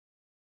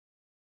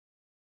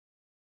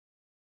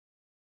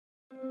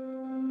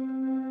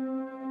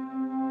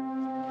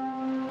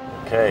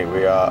Okay,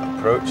 we are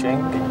approaching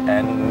the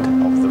end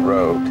of the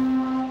road.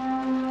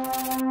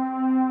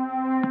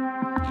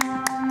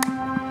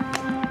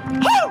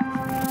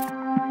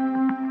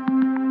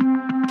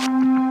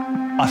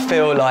 I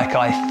feel like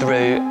I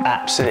threw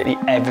absolutely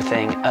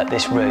everything at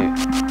this route.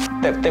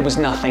 There was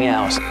nothing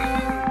else.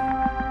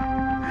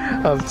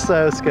 I'm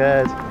so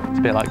scared. It's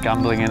a bit like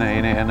gambling, innit?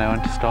 You need to know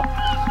when to stop.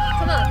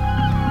 Come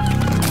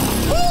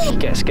on. You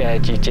get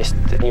scared,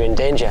 you're in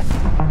danger.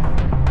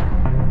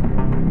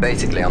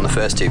 Basically, on the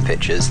first two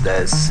pictures,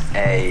 there's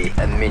a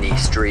mini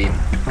stream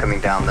coming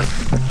down them.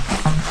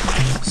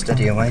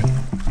 Steady away.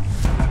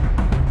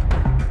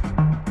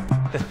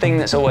 The thing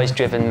that's always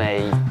driven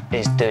me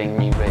is doing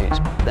new routes.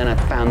 Then I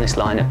found this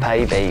line at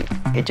Pavey.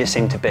 It just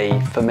seemed to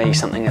be, for me,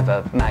 something of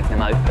a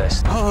magnum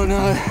opus. Oh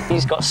no.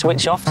 He's got to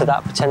switch off to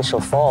that potential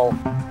fall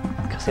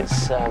because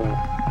it's,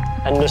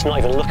 and just not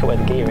even look at where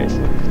the gear is.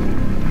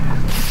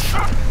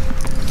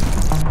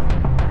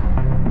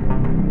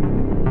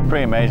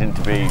 Pretty amazing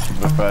to be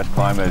the first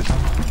climbers.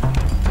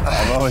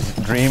 I've always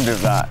dreamed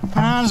of that.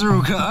 Hands are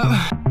all cut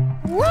up.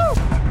 Woo!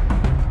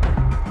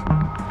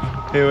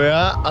 Here we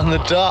are on the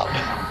top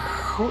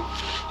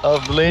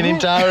of Leaning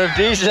Tower of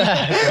Pisa.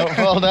 Don't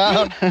fall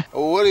down.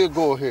 Oh, where do you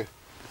go here?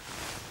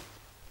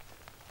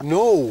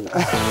 No.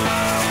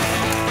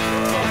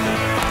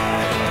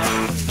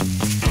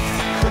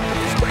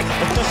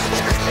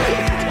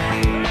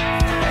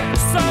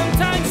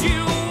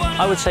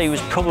 I would say he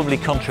was probably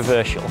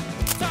controversial.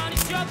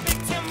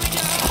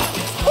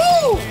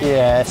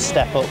 Yeah,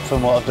 step up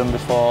from what I've done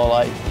before,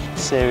 like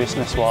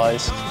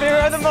seriousness-wise.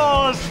 Spirit of the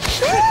Moors!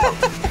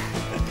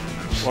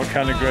 What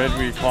kind of grade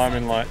were you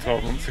climbing like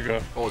 12 months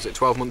ago? What was it,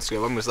 12 months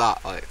ago? When was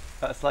that? Like?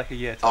 That's like a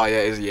year. Oh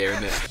yeah, it is a year,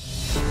 isn't it?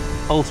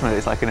 Ultimately,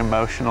 it's like an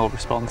emotional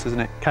response, isn't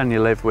it? Can you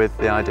live with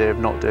the idea of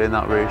not doing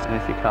that route? And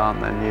if you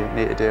can't, then you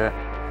need to do it.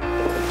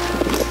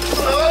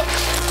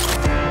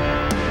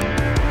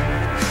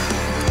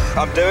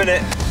 I'm doing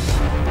it.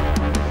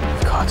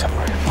 God, don't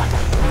worry about it.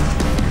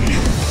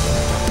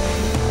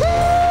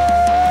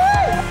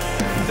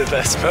 The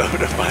best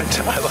moment of my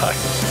entire life.